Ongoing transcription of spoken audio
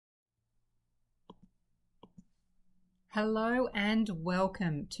Hello and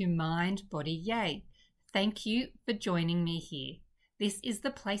welcome to Mind, Body, Yay. Thank you for joining me here. This is the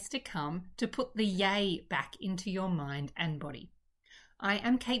place to come to put the yay back into your mind and body. I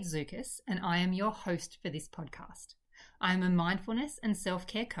am Kate Zoukas and I am your host for this podcast. I am a mindfulness and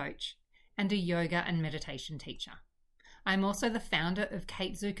self-care coach and a yoga and meditation teacher. I'm also the founder of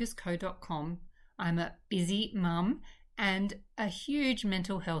katezoukasco.com. I'm a busy mum and a huge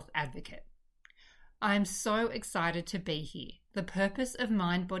mental health advocate. I'm so excited to be here. The purpose of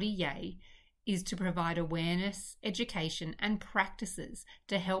Mind, Body, Yay is to provide awareness, education, and practices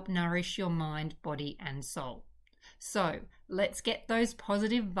to help nourish your mind, body, and soul. So let's get those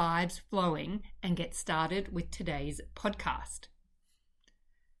positive vibes flowing and get started with today's podcast.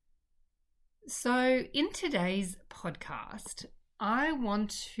 So in today's podcast, I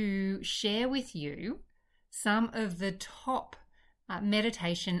want to share with you some of the top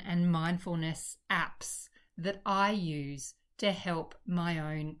meditation and mindfulness apps that I use to help my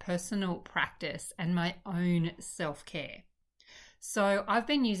own personal practice and my own self-care. So I've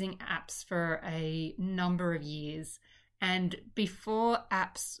been using apps for a number of years, and before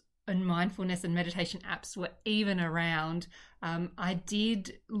apps and mindfulness and meditation apps were even around, I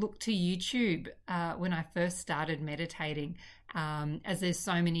did look to YouTube when I first started meditating, as there's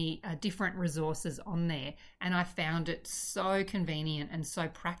so many different resources on there, and I found it so convenient and so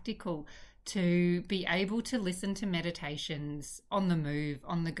practical to be able to listen to meditations on the move,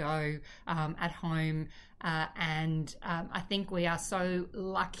 on the go, at home, and I think we are so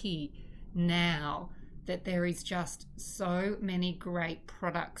lucky now that there is just so many great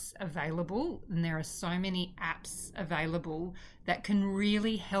products available, and there are so many apps available that can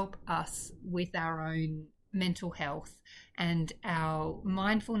really help us with our own mental health and our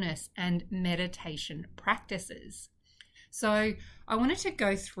mindfulness and meditation practices. So I wanted to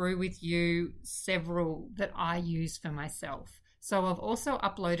go through with you several that I use for myself. So I've also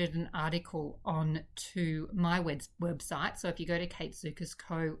uploaded an article on to my website. So if you go to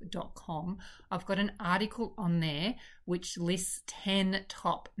katezoukasco.com, I've got an article on there which lists 10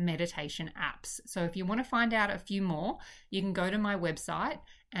 top meditation apps. So if you want to find out a few more, you can go to my website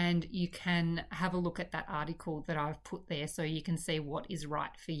and you can have a look at that article that I've put there so you can see what is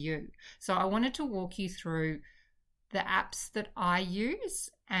right for you. So I wanted to walk you through the apps that I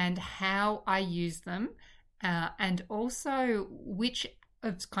use and how I use them. And also which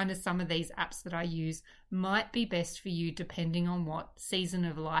of kind of some of these apps that I use might be best for you depending on what season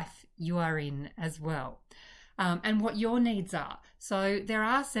of life you are in as well, and what your needs are. So there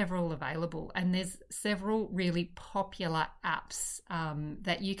are several available, and there's several really popular apps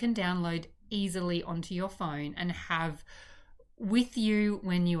that you can download easily onto your phone and have with you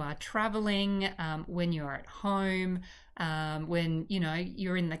when you are traveling, when you're at home, when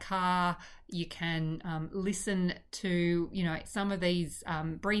you're in the car. You can listen to some of these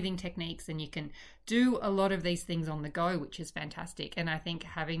breathing techniques, and you can do a lot of these things on the go, which is fantastic. And I think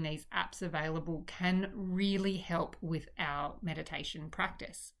having these apps available can really help with our meditation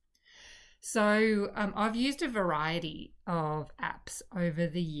practice. So I've used a variety of apps over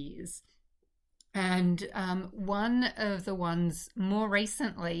the years. And one of the ones more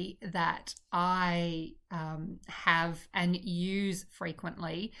recently that I have and use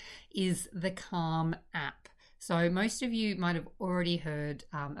frequently is the Calm app. So most of you might have already heard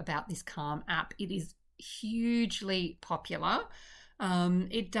about this Calm app. It is hugely popular.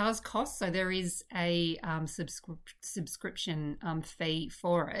 It does cost, so there is a subscription fee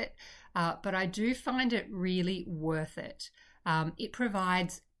for it, but I do find it really worth it. It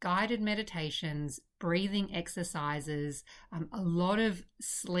provides guided meditations, breathing exercises, a lot of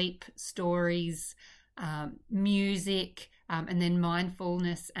sleep stories, music, and then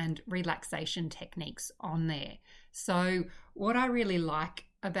mindfulness and relaxation techniques on there. So what I really like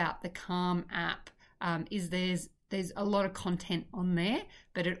about the Calm app is there's a lot of content on there,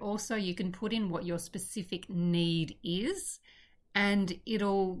 but it also, you can put in what your specific need is, and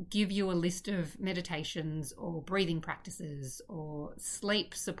it'll give you a list of meditations or breathing practices or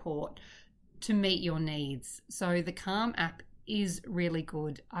sleep support to meet your needs. So the Calm app is really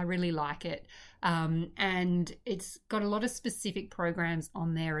good. I really like it. And it's got a lot of specific programs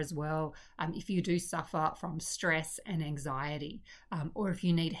on there as well. If you do suffer from stress and anxiety, or if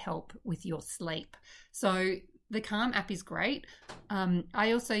you need help with your sleep. So the Calm app is great.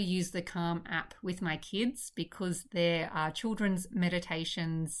 I also use the Calm app with my kids because there are children's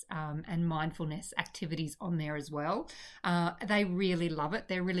meditations and mindfulness activities on there as well. They really love it.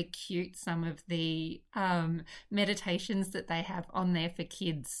 They're really cute, some of the meditations that they have on there for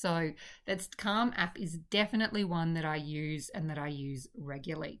kids. So that Calm app is definitely one that I use and that I use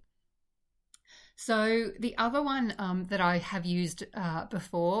regularly. So the other one that I have used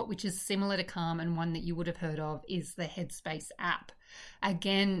before, which is similar to Calm and one that you would have heard of, is the Headspace app.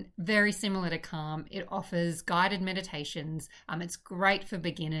 Again, very similar to Calm. It offers guided meditations. It's great for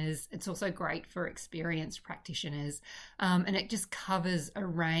beginners. It's also great for experienced practitioners. And it just covers a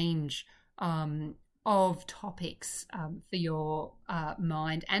range of topics for your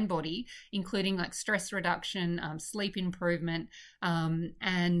mind and body, including like stress reduction, sleep improvement,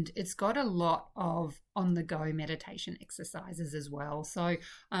 and it's got a lot of on-the-go meditation exercises as well. So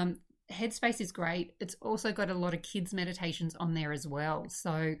Headspace is great. It's also got a lot of kids meditations on there as well.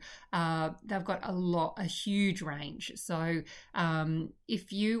 So they've got a huge range. So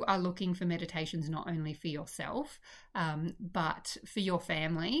if you are looking for meditations not only for yourself, but for your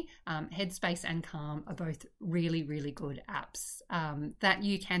family, Headspace and Calm are both really, really good apps that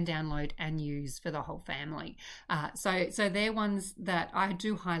you can download and use for the whole family. So they're ones that I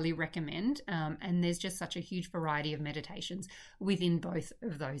do highly recommend. And there's just such a huge variety of meditations within both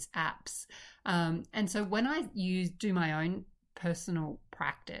of those apps. And so when I do my own personal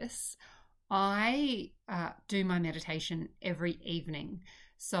practice, I do my meditation every evening.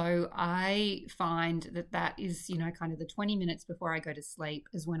 So I find that is, kind of the 20 minutes before I go to sleep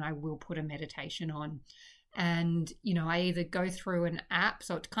is when I will put a meditation on. And, I either go through an app,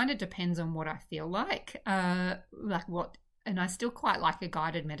 so it kind of depends on what I feel like and I still quite like a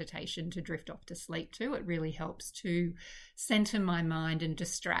guided meditation to drift off to sleep too. It really helps to center my mind and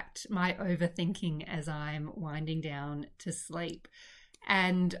distract my overthinking as I'm winding down to sleep.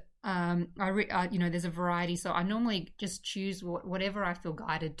 And there's a variety, so I normally just choose whatever I feel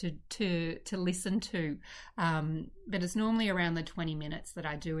guided to listen to. But it's normally around the 20 minutes that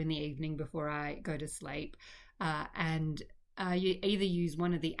I do in the evening before I go to sleep, and you either use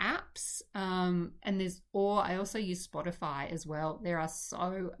one of the apps, or I also use Spotify as well. There are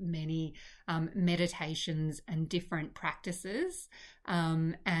so many meditations and different practices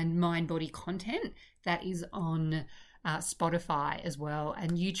and mind-body content that is on Spotify as well.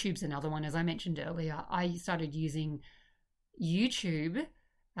 And YouTube's another one. As I mentioned earlier, I started using YouTube.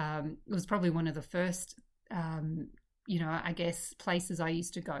 It was probably one of the first I guess places I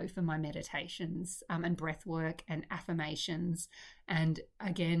used to go for my meditations and breath work and affirmations. And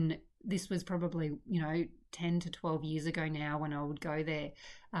again, this was probably 10 to 12 years ago now when I would go there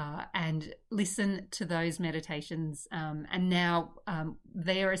and listen to those meditations. And now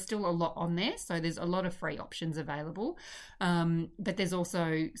there is still a lot on there. So there's a lot of free options available. But there's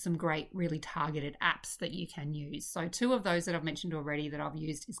also some great, really targeted apps that you can use. So two of those that I've mentioned already that I've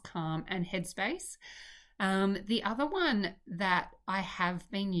used is Calm and Headspace. The other one that I have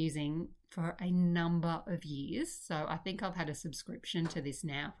been using for a number of years, so I think I've had a subscription to this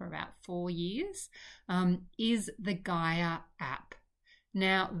now for about 4 years, is the Gaia app.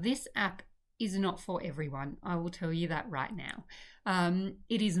 Now, this app is not for everyone. I will tell you that right now.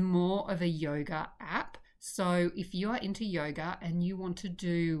 It is more of a yoga app. So if you are into yoga and you want to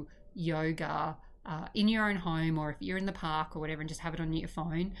do yoga in your own home, or if you're in the park or whatever and just have it on your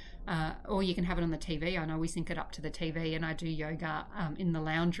phone, or you can have it on the TV. I know we sync it up to the TV, and I do yoga in the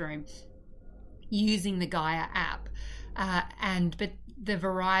lounge room using the Gaia app. But the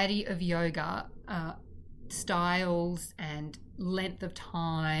variety of yoga styles and length of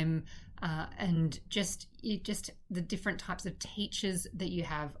time and just the different types of teachers that you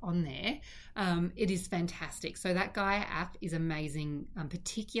have on there, it is fantastic. So that Gaia app is amazing,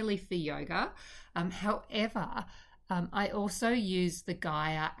 particularly for yoga. However, I also use the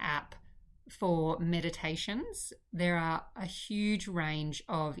Gaia app for meditations. There are a huge range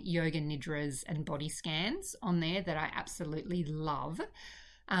of yoga nidras and body scans on there that I absolutely love.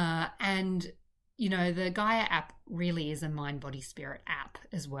 And the Gaia app really is a mind, body, spirit app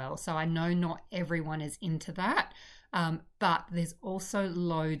as well. So I know not everyone is into that, but there's also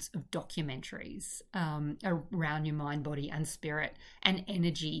loads of documentaries around your mind, body, and spirit and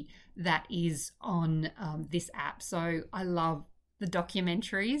energy that is on this app. So I love the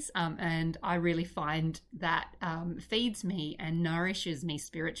documentaries, and I really find that feeds me and nourishes me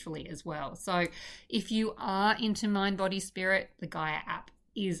spiritually as well. So if you are into mind, body, spirit, the Gaia app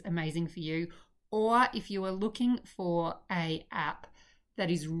is amazing for you. Or if you are looking for a app that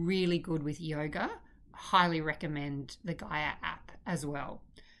is really good with yoga, highly recommend the Gaia app as well.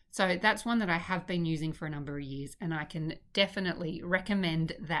 So that's one that I have been using for a number of years, and I can definitely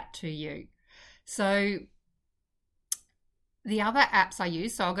recommend that to you. So the other apps I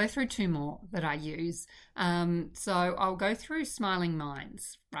use, so I'll go through two more that I use. So I'll go through Smiling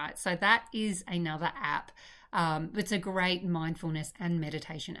Minds, right? So that is another app. It's a great mindfulness and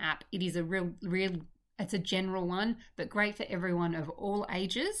meditation app. It is a real, it's a general one, but great for everyone of all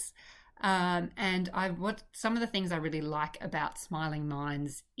ages. And what some of the things I really like about Smiling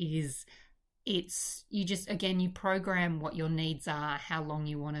Minds is you program what your needs are, how long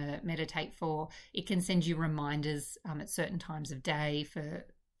you want to meditate for. It can send you reminders at certain times of day for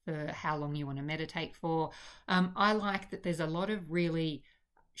how long you want to meditate for. I like that there's a lot of really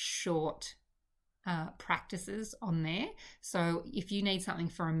short practices on there. So if you need something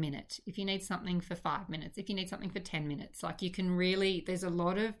for a minute, if you need something for 5 minutes, if you need something for 10 minutes, like you can really, there's a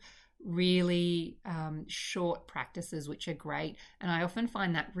lot of really short practices which are great. And I often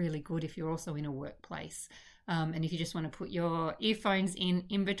find that really good if you're also in a workplace. And if you just want to put your earphones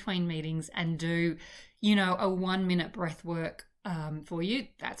in between meetings and do, a 1 minute breath work for you,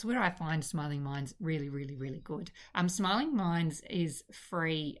 that's where I find Smiling Minds really, really, really good. Smiling Minds is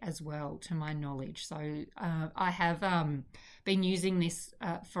free as well, to my knowledge. So I have been using this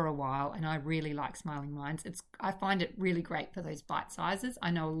for a while, and I really like Smiling Minds. I find it really great for those bite sizes.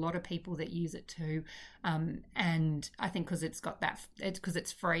 I know a lot of people that use it too, and I think because it's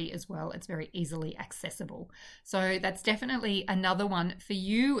free as well, it's very easily accessible. So that's definitely another one for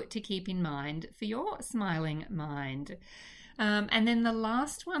you to keep in mind for your Smiling Mind. And then the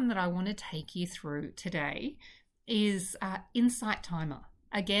last one that I want to take you through today is Insight Timer.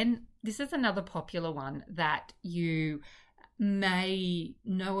 Again, this is another popular one that you may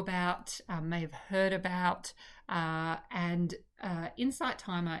know about, may have heard about, and Insight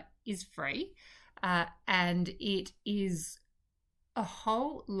Timer is free, and it is a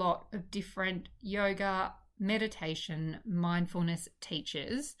whole lot of different yoga, meditation, mindfulness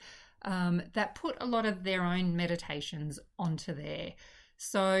teachers that put a lot of their own meditations onto there.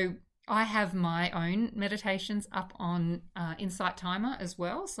 So I have my own meditations up on Insight Timer as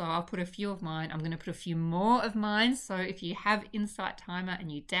well. So I'll put a few of mine. I'm going to put a few more of mine. So if you have Insight Timer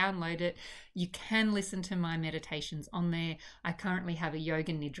and you download it, you can listen to my meditations on there. I currently have a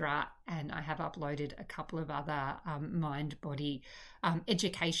Yoga Nidra, and I have uploaded a couple of other mind-body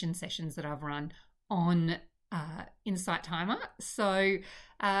education sessions that I've run on Insight Timer. So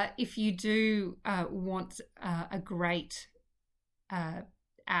if you do want a great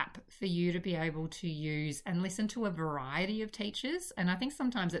app for you to be able to use and listen to a variety of teachers, and I think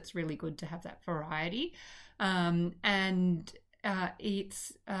sometimes it's really good to have that variety, and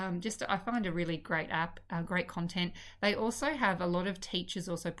it's just, I find a really great app, great content. They also have a lot of teachers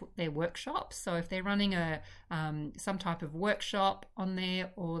also put their workshops. So if they're running some type of workshop on there,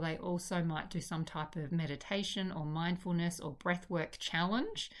 or they also might do some type of meditation or mindfulness or breathwork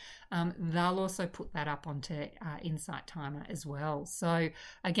challenge, they'll also put that up onto Insight Timer as well. So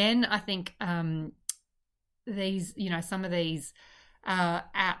again, I think these, some of these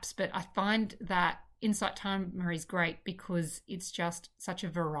apps, but I find that Insight Timer is great because it's just such a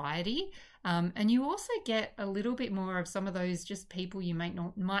variety, and you also get a little bit more of some of those just people you might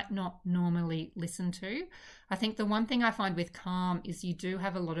not normally listen to. I think the one thing I find with Calm is you do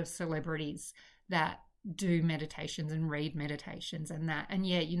have a lot of celebrities that do meditations and read meditations and that, and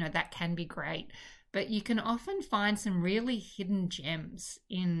that can be great. But you can often find some really hidden gems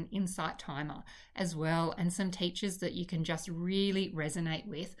in Insight Timer as well, and some teachers that you can just really resonate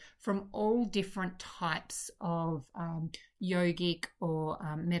with from all different types of yogic or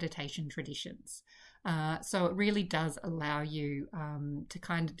meditation traditions. So it really does allow you to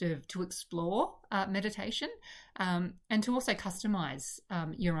kind of to explore meditation and to also customize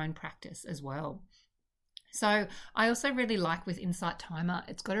your own practice as well. So I also really like with Insight Timer,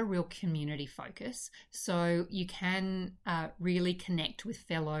 it's got a real community focus. So you can really connect with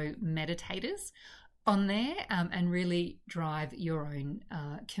fellow meditators on there and really drive your own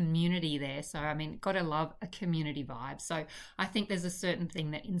community there. So, gotta love a community vibe. So I think there's a certain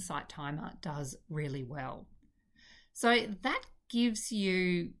thing that Insight Timer does really well. So that gives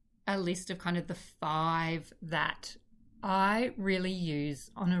you a list of kind of the 5 that I really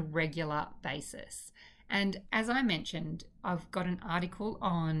use on a regular basis. And as I mentioned, I've got an article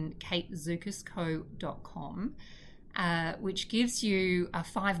on katezukasco.com, which gives you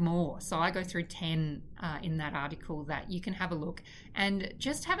 5 more. So I go through 10 in that article that you can have a look and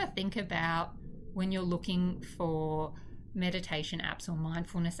just have a think about when you're looking for meditation apps or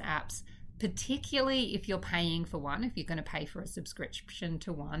mindfulness apps, particularly if you're paying for one, if you're going to pay for a subscription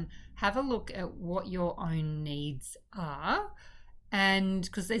to one, have a look at what your own needs are. And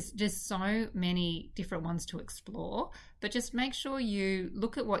because there's just so many different ones to explore, but just make sure you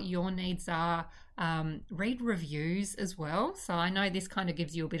look at what your needs are, read reviews as well. So I know this kind of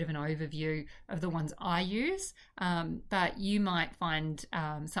gives you a bit of an overview of the ones I use, but you might find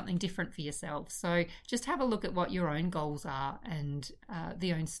something different for yourself. So just have a look at what your own goals are and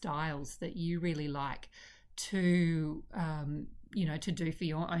the own styles that you really like to to do for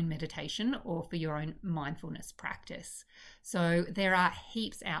your own meditation or for your own mindfulness practice. So there are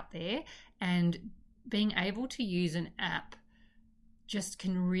heaps out there, and being able to use an app just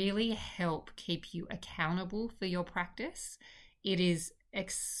can really help keep you accountable for your practice. It is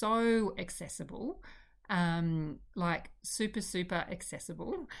so accessible, like super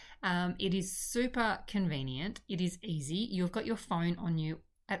accessible. It is super convenient. It is easy. You've got your phone on you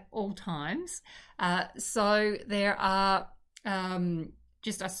at all times. So there are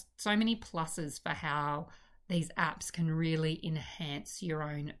so many pluses for how these apps can really enhance your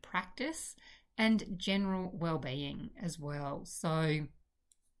own practice and general well-being as well. So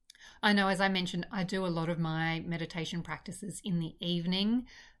I know, as I mentioned, I do a lot of my meditation practices in the evening,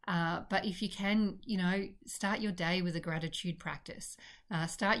 but if you can, start your day with a gratitude practice,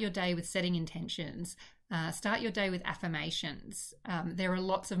 start your day with setting intentions, start your day with affirmations. There are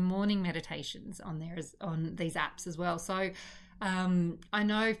lots of morning meditations on these apps as well. So I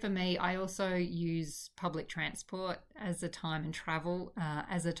know for me, I also use public transport as a time and travel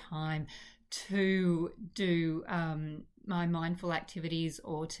as a time to do my mindful activities,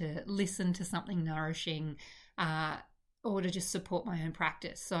 or to listen to something nourishing, or to just support my own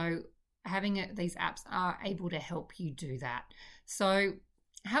practice. So having these apps are able to help you do that. So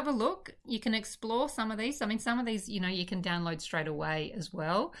have a look. You can explore some of these. I mean, some of these, you can download straight away as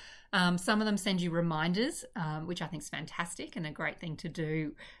well. Some of them send you reminders, which I think is fantastic and a great thing to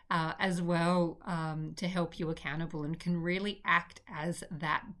do as well, to help you accountable, and can really act as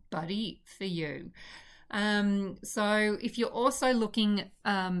that buddy for you. So if you're also looking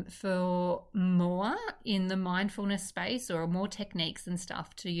for more in the mindfulness space, or more techniques and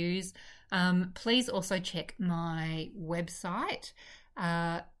stuff to use, please also check my website.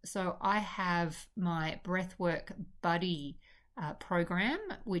 So I have my Breathwork Buddy program,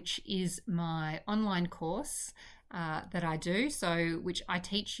 which is my online course that I do. So which I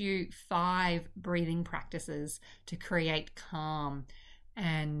teach you 5 breathing practices to create calm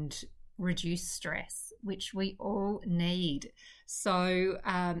and reduce stress, which we all need. So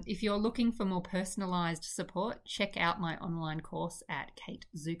if you're looking for more personalized support, check out my online course at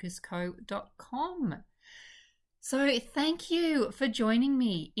katezoukasco.com. So thank you for joining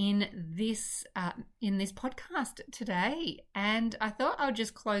me in this podcast today. And I thought I'll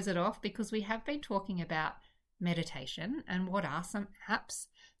just close it off, because we have been talking about meditation and what are some apps.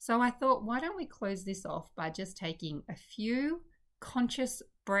 So I thought, why don't we close this off by just taking a few conscious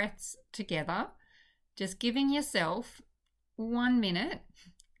breaths together, just giving yourself 1 minute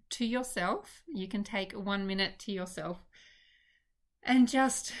to yourself. You can take 1 minute to yourself, and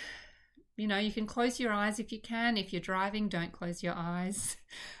just, you can close your eyes if you can. If you're driving, don't close your eyes.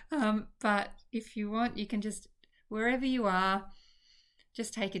 But if you want, you can just, wherever you are,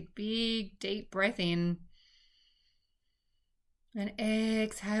 just take a big, deep breath in and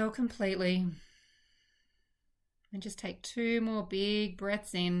exhale completely. And just take 2 more big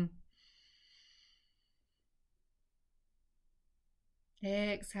breaths in.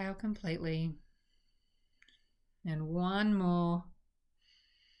 Exhale completely. And 1 more.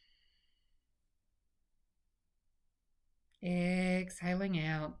 Exhaling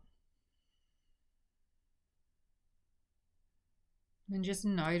out. And just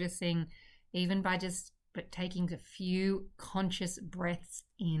noticing, even by just taking a few conscious breaths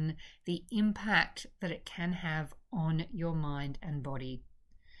in, the impact that it can have on your mind and body.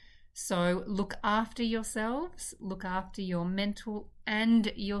 So look after yourselves, look after your mental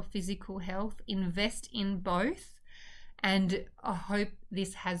and your physical health, invest in both. And I hope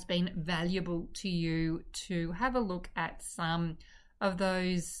this has been valuable to you to have a look at some of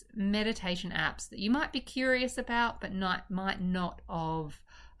those meditation apps that you might be curious about, but might not have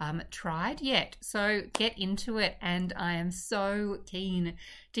tried yet. So get into it, and I am so keen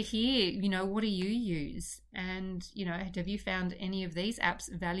to hear, what do you use? And, have you found any of these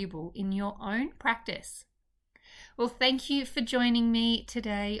apps valuable in your own practice? Well, thank you for joining me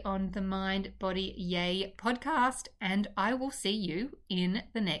today on the Mind, Body, Yay podcast, and I will see you in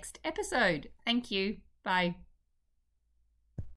the next episode. Thank you. Bye.